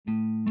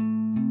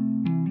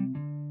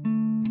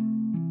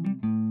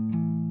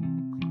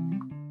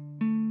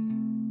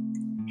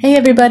Hey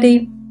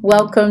everybody,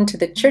 welcome to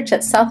the Church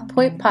at South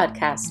Point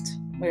podcast.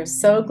 We're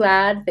so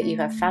glad that you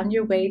have found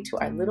your way to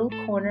our little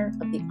corner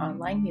of the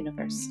online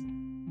universe.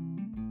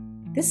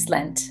 This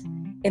Lent,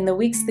 in the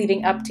weeks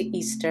leading up to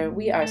Easter,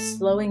 we are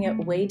slowing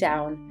it way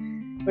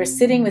down. We're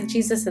sitting with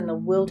Jesus in the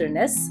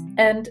wilderness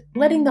and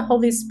letting the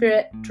Holy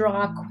Spirit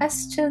draw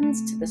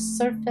questions to the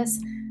surface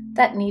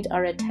that need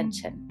our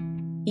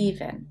attention,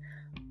 even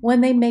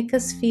when they make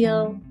us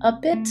feel a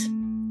bit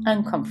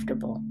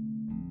uncomfortable.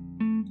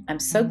 I'm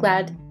so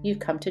glad you've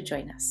come to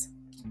join us.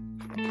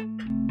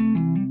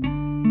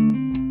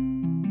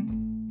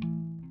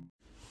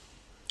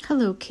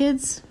 Hello,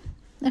 kids.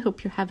 I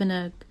hope you're having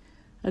a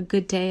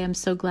good day. I'm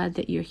so glad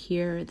that you're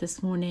here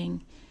this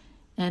morning.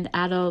 And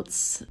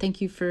adults,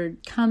 thank you for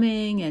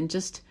coming and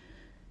just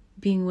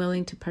being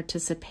willing to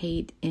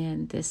participate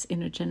in this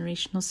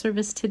intergenerational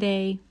service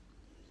today.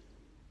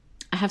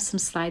 I have some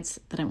slides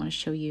that I want to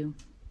show you.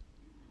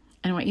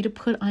 And I want you to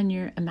put on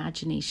your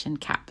imagination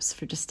caps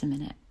for just a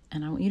minute.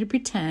 And I want you to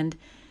pretend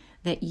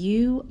that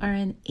you are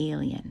an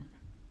alien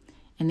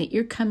and that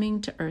you're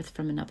coming to Earth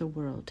from another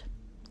world,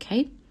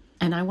 okay?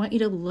 And I want you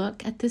to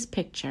look at this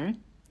picture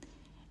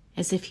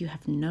as if you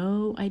have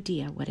no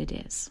idea what it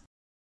is.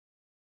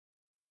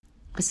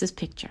 What's this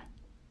picture?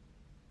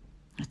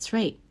 That's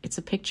right. It's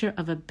a picture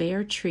of a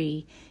bare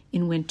tree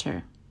in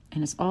winter,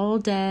 and it's all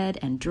dead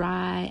and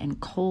dry and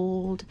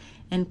cold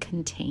and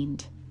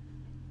contained.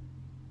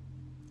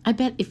 I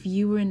bet if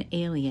you were an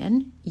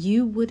alien,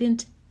 you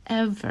wouldn't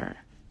ever,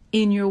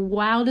 in your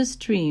wildest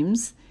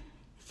dreams,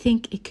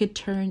 think it could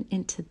turn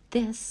into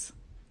this.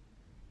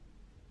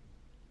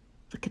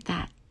 Look at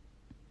that.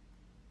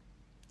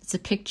 It's a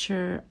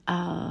picture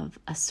of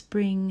a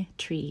spring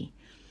tree.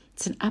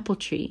 It's an apple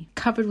tree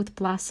covered with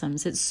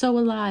blossoms. It's so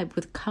alive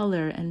with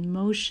color and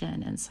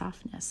motion and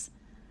softness.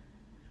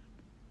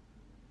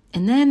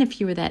 And then if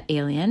you were that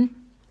alien,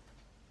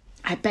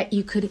 I bet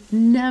you could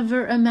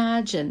never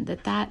imagine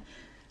that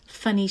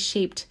funny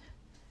shaped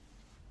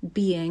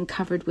being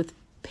covered with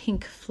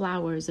pink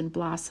flowers and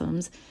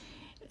blossoms,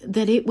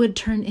 that it would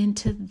turn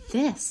into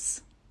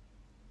this.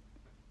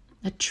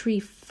 A tree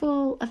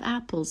full of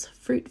apples,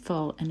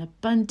 fruitful and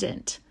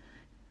abundant,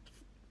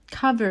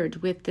 covered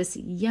with this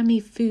yummy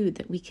food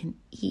that we can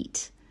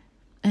eat.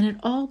 And it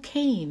all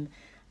came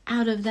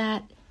out of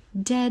that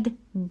dead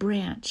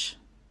branch.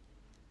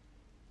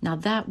 Now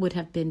that would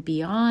have been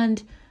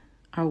beyond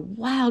our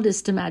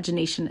wildest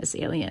imagination as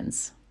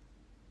aliens.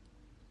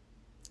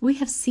 We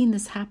have seen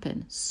this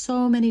happen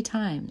so many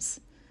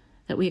times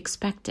that we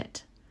expect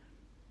it.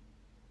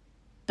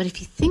 But if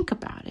you think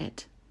about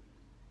it,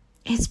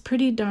 it's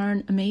pretty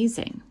darn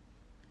amazing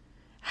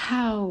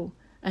how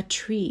a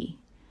tree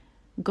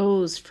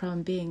goes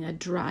from being a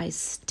dry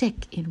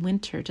stick in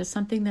winter to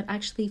something that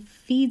actually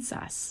feeds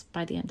us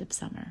by the end of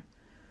summer.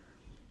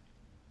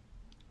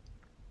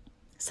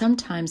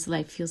 Sometimes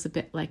life feels a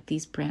bit like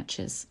these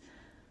branches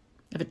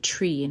of a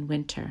tree in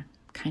winter,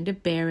 kind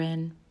of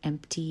barren,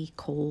 empty,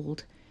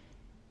 cold,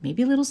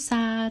 maybe a little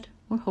sad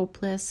or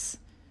hopeless,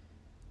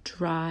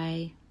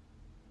 dry.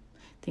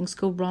 Things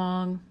go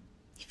wrong.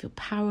 You feel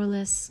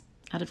powerless,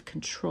 out of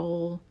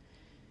control.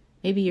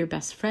 Maybe your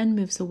best friend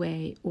moves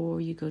away, or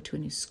you go to a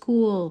new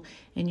school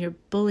and you're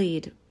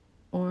bullied,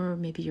 or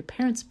maybe your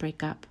parents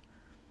break up,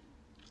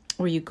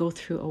 or you go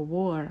through a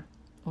war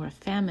or a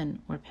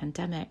famine or a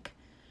pandemic,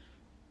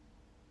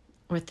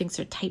 or things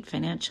are tight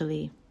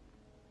financially.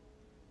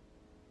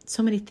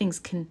 So many things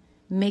can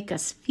make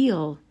us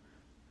feel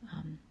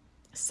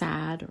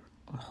sad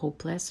or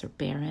hopeless or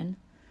barren.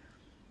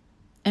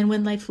 And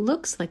when life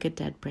looks like a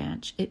dead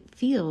branch, it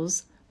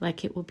feels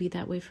like it will be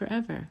that way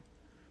forever.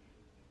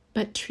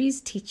 But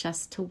trees teach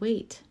us to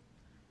wait.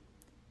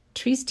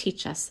 Trees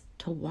teach us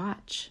to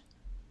watch,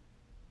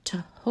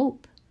 to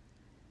hope,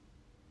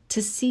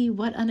 to see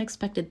what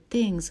unexpected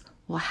things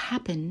will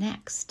happen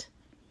next,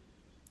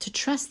 to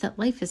trust that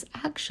life is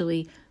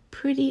actually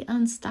pretty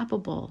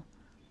unstoppable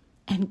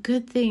and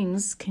good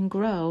things can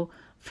grow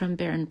from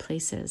barren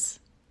places.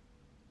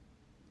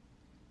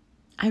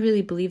 I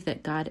really believe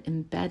that God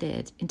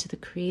embedded into the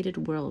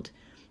created world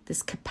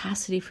this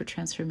capacity for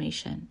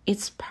transformation.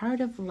 It's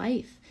part of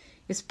life.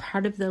 It's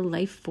part of the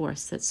life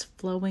force that's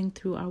flowing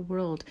through our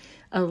world,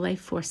 a life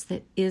force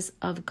that is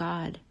of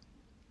God.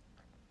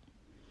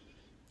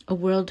 A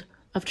world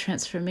of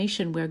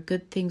transformation where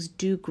good things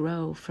do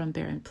grow from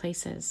barren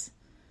places.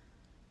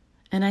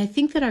 And I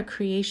think that our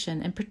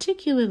creation, and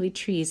particularly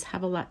trees,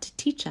 have a lot to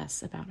teach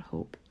us about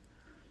hope.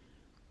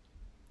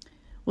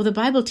 Well, the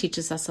Bible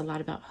teaches us a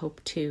lot about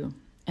hope too.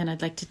 And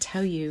I'd like to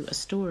tell you a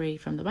story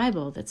from the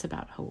Bible that's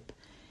about hope.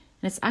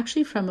 And it's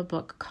actually from a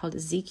book called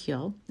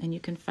Ezekiel, and you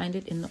can find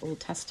it in the Old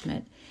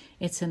Testament.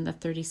 It's in the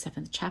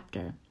 37th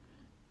chapter.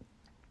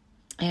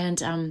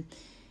 And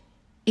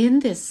in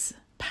this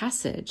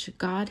passage,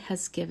 God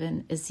has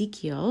given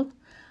Ezekiel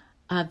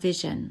a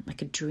vision,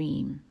 like a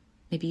dream.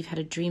 Maybe you've had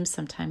a dream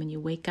sometime and you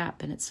wake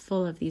up and it's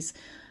full of these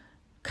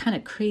kind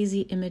of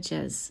crazy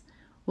images.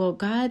 Well,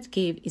 God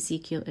gave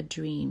Ezekiel a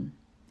dream,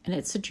 and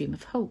it's a dream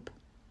of hope.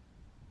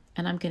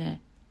 And I'm going to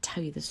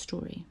tell you the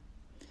story.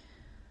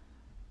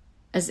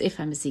 as if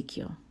I'm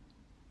Ezekiel.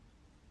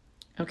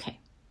 Okay.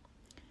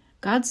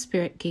 God's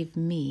Spirit gave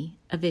me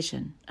a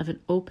vision of an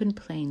open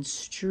plain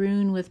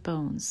strewn with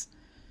bones.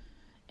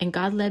 And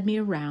God led me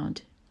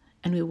around,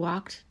 and we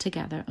walked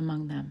together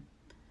among them.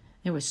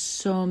 There were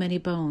so many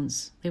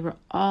bones. They were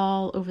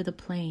all over the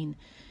plain,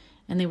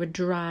 and they were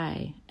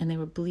dry, and they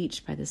were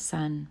bleached by the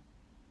sun.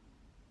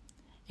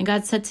 And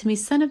God said to me,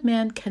 Son of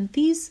man, can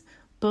these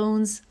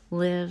bones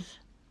live?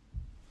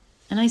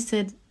 And I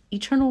said,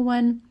 Eternal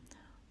One,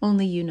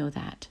 only you know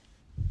that.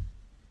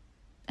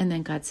 And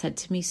then God said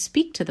to me,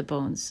 Speak to the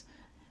bones.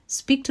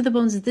 Speak to the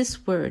bones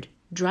this word,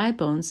 dry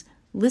bones,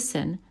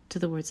 listen to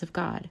the words of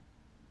God.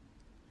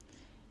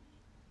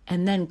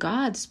 And then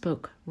God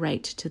spoke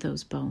right to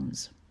those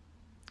bones.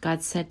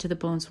 God said to the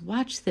bones,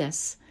 watch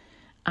this.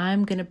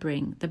 I'm going to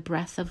bring the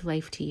breath of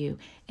life to you,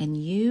 and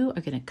you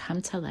are going to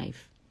come to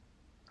life.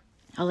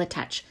 I'll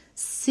attach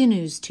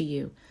sinews to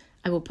you.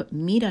 I will put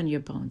meat on your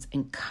bones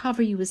and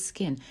cover you with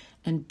skin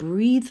and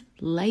breathe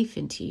life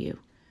into you.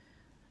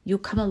 You'll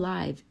come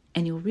alive,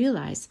 and you'll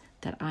realize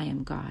that I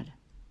am God.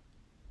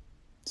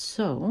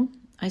 So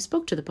I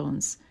spoke to the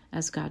bones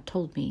as God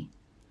told me.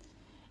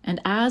 And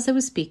as I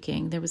was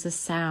speaking, there was a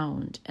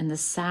sound, and the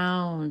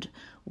sound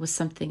was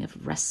something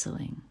of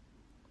wrestling.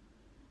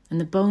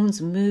 And the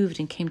bones moved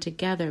and came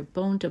together,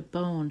 bone to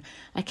bone.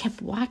 I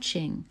kept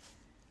watching.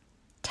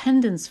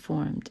 Tendons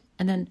formed,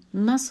 and then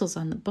muscles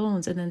on the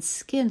bones, and then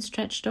skin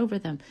stretched over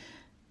them.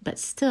 But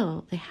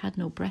still, they had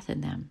no breath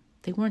in them.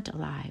 They weren't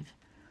alive.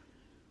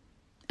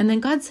 And then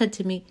God said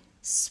to me,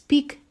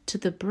 Speak to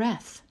the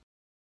breath.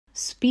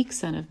 Speak,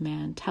 Son of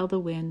Man, tell the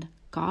wind,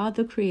 God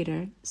the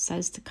Creator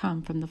says to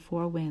come from the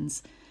four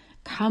winds.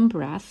 Come,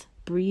 breath,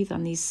 breathe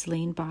on these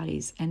slain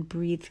bodies and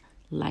breathe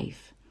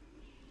life.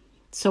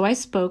 So I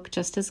spoke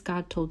just as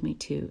God told me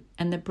to,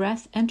 and the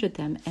breath entered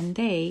them, and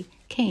they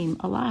came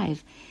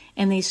alive,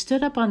 and they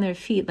stood up on their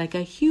feet like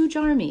a huge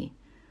army.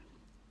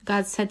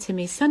 God said to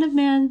me, Son of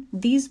man,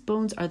 these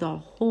bones are the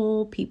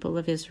whole people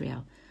of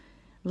Israel.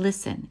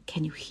 Listen,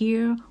 can you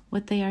hear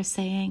what they are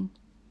saying?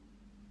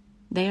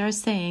 They are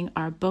saying,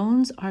 our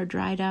bones are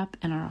dried up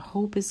and our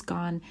hope is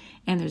gone,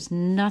 and there's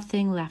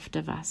nothing left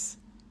of us.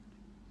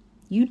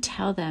 You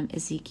tell them,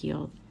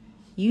 Ezekiel,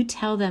 you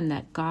tell them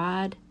that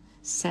God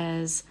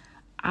says,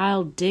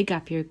 I'll dig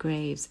up your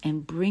graves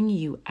and bring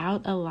you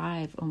out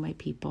alive, O my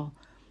people.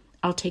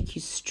 I'll take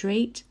you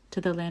straight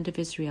to the land of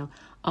Israel.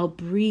 I'll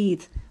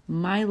breathe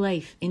my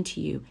life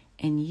into you,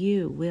 and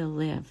you will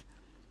live.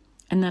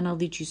 And then I'll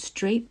lead you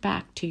straight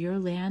back to your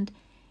land,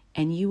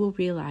 and you will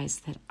realize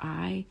that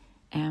I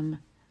am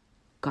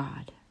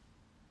God.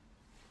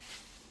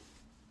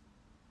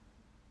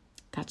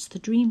 That's the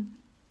dream.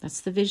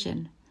 That's the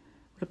vision.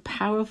 What a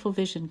powerful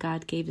vision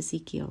God gave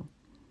Ezekiel.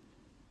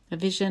 A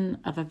vision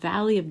of a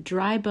valley of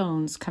dry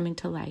bones coming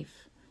to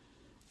life.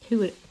 Who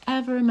would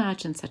ever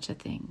imagine such a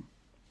thing?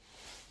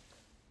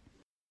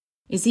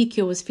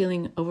 Ezekiel was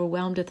feeling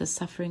overwhelmed at the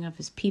suffering of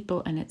his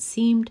people, and it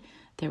seemed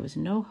there was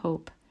no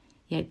hope.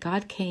 Yet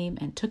God came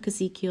and took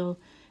Ezekiel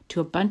to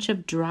a bunch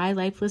of dry,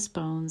 lifeless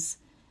bones,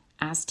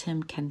 asked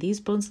him, can these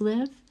bones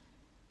live?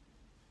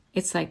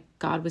 It's like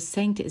God was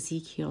saying to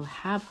Ezekiel,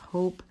 have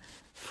hope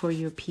for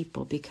your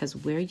people, because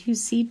where you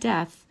see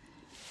death,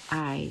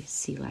 I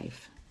see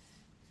life.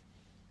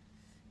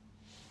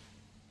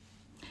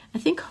 I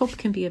think hope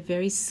can be a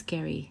very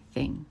scary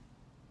thing.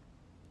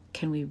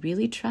 Can we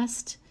really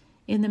trust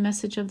in the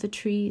message of the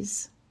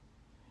trees?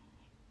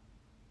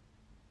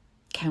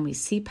 Can we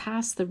see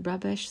past the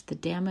rubbish, the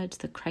damage,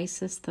 the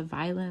crisis, the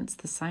violence,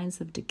 the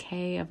signs of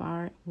decay of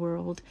our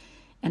world,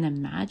 and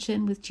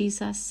imagine with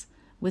Jesus,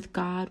 with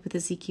God, with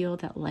Ezekiel,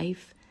 that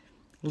life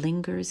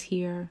lingers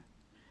here?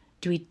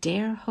 Do we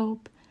dare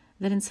hope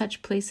that in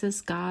such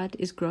places God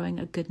is growing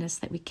a goodness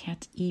that we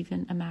can't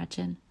even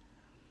imagine?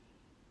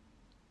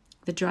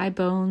 The dry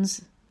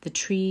bones, the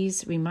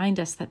trees remind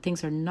us that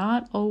things are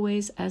not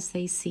always as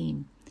they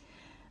seem,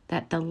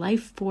 that the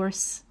life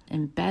force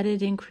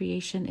embedded in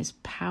creation is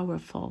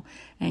powerful,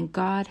 and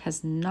God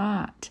has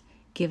not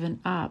given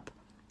up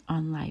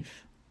on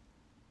life.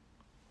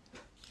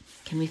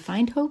 Can we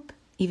find hope,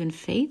 even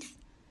faith,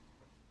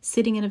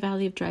 sitting in a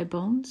valley of dry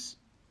bones,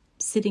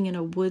 sitting in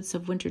a woods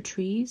of winter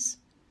trees,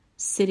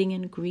 sitting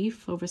in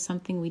grief over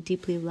something we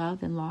deeply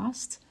love and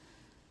lost?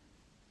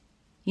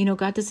 You know,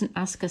 God doesn't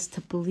ask us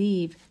to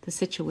believe the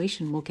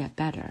situation will get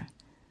better.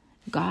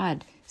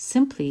 God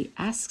simply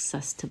asks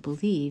us to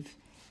believe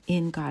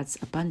in God's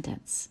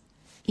abundance,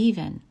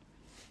 even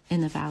in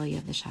the valley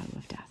of the shadow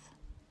of death.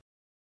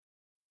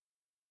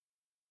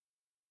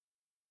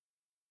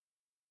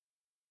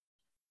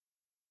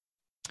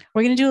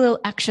 We're going to do a little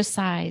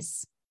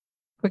exercise.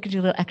 We're going to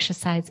do a little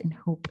exercise in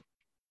hope.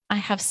 I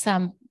have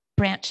some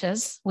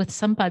branches with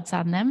some buds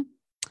on them.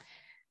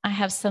 I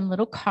have some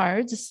little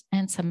cards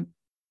and some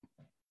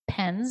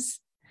pens.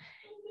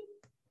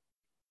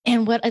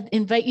 And what I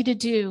invite you to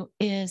do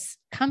is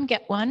come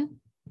get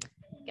one.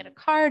 Get a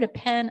card, a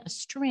pen, a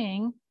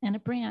string, and a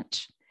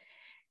branch.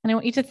 And I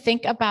want you to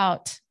think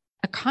about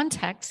a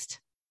context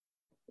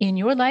in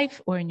your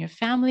life or in your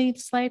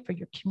family's life or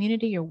your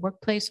community, your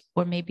workplace,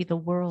 or maybe the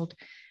world,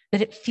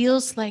 that it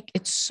feels like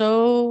it's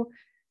so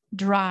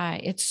dry,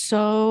 it's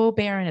so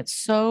barren, it's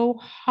so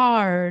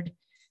hard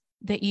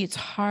that it's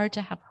hard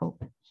to have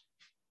hope.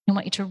 I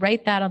want you to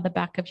write that on the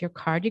back of your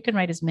card. You can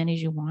write as many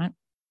as you want.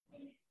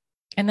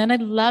 And then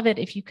I'd love it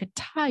if you could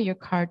tie your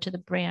card to the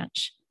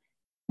branch.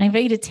 And I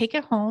invite you to take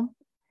it home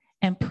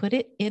and put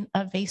it in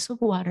a vase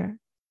of water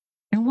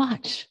and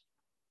watch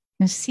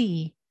and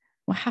see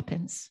what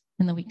happens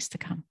in the weeks to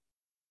come.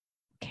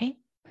 Okay?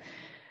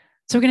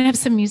 So we're going to have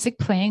some music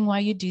playing while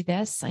you do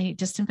this. I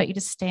just invite you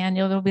to stand.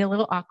 It'll be a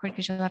little awkward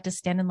because you'll have to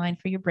stand in line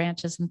for your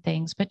branches and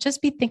things, but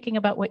just be thinking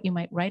about what you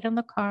might write on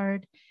the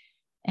card,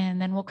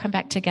 and then we'll come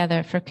back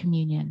together for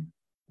communion.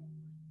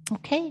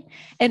 Okay?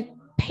 And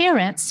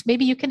parents,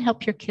 maybe you can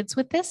help your kids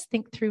with this.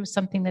 Think through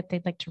something that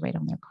they'd like to write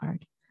on their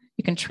card.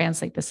 You can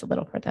translate this a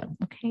little for them,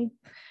 okay?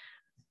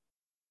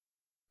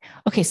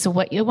 Okay, so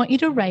what I want you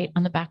to write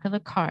on the back of the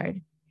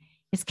card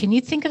is, can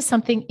you think of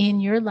something in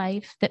your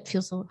life that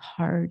feels a little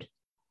hard,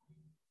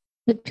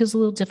 that feels a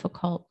little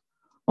difficult,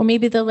 or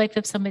maybe the life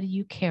of somebody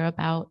you care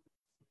about,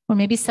 or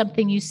maybe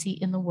something you see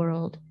in the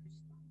world.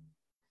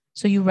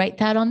 So you write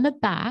that on the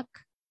back.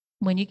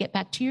 When you get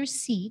back to your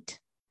seat,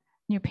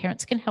 your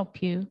parents can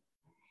help you.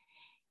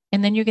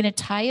 And then you're going to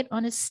tie it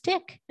on a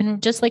stick.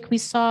 And just like we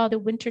saw the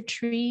winter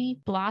tree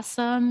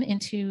blossom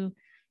into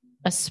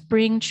a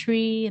spring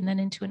tree and then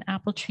into an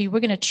apple tree,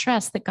 we're going to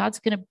trust that God's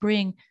going to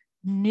bring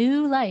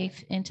new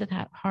life into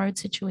that hard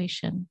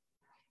situation.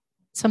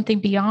 Something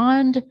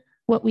beyond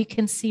what we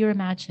can see or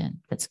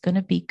imagine that's going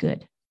to be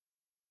good,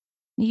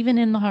 even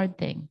in the hard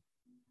thing.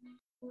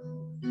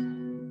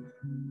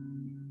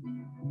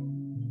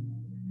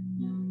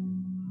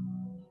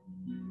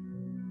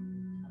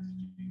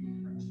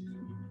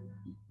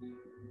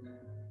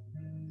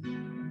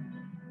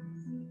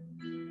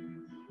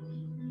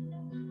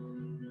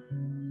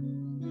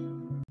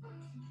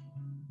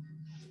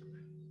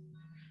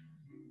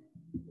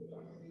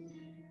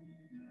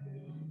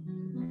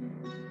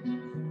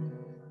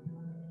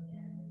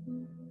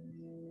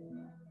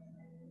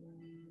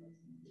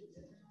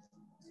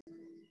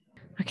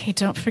 Okay,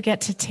 don't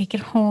forget to take it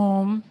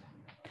home,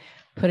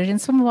 put it in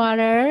some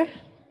water,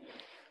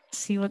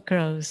 see what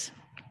grows.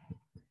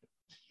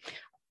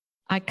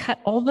 I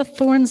cut all the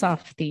thorns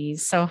off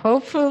these, so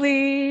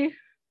hopefully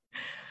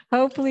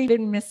you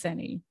didn't miss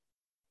any.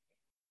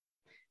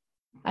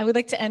 I would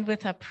like to end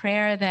with a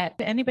prayer that,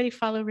 anybody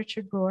follow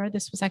Richard Rohr?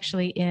 This was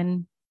actually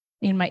in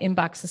my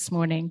inbox this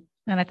morning,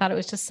 and I thought it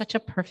was just such a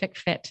perfect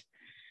fit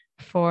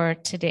for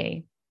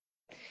today.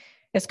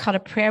 It's called A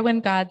Prayer When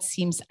God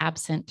Seems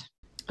Absent.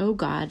 Oh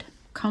God,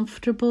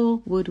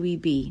 comfortable would we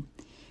be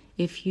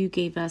if you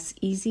gave us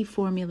easy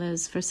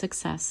formulas for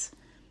success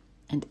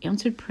and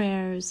answered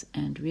prayers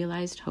and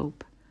realized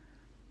hope.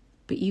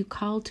 But you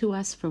call to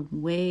us from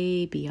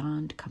way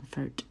beyond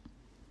comfort.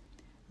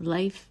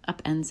 Life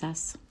upends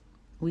us.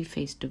 We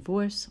face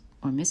divorce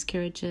or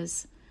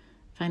miscarriages,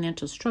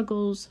 financial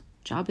struggles,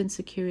 job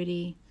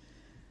insecurity.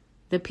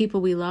 The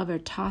people we love are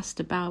tossed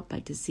about by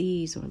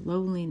disease or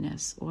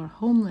loneliness or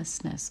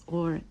homelessness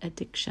or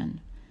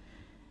addiction.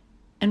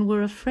 And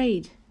we're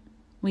afraid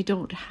we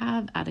don't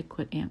have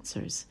adequate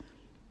answers.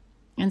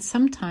 And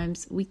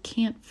sometimes we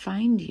can't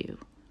find you,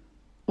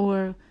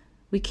 or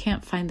we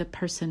can't find the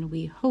person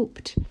we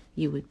hoped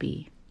you would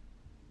be.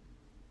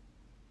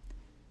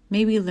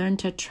 May we learn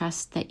to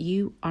trust that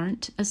you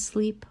aren't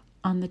asleep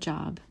on the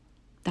job,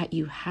 that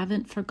you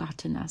haven't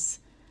forgotten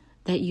us,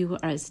 that you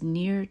are as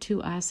near to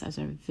us as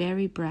our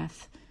very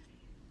breath.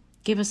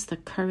 Give us the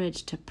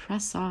courage to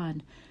press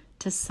on,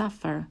 to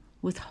suffer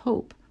with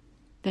hope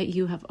that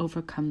you have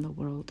overcome the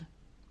world.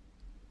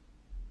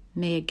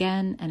 May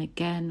again and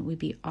again we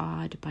be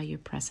awed by your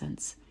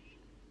presence,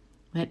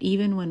 that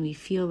even when we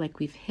feel like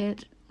we've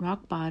hit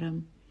rock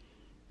bottom,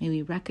 may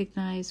we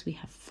recognize we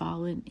have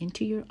fallen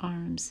into your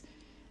arms,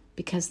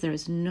 because there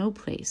is no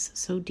place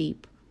so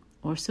deep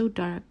or so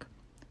dark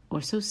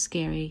or so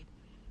scary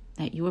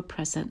that your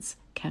presence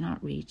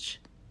cannot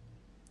reach.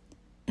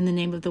 In the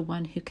name of the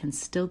one who can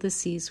still the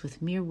seas with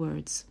mere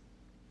words,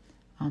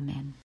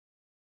 Amen.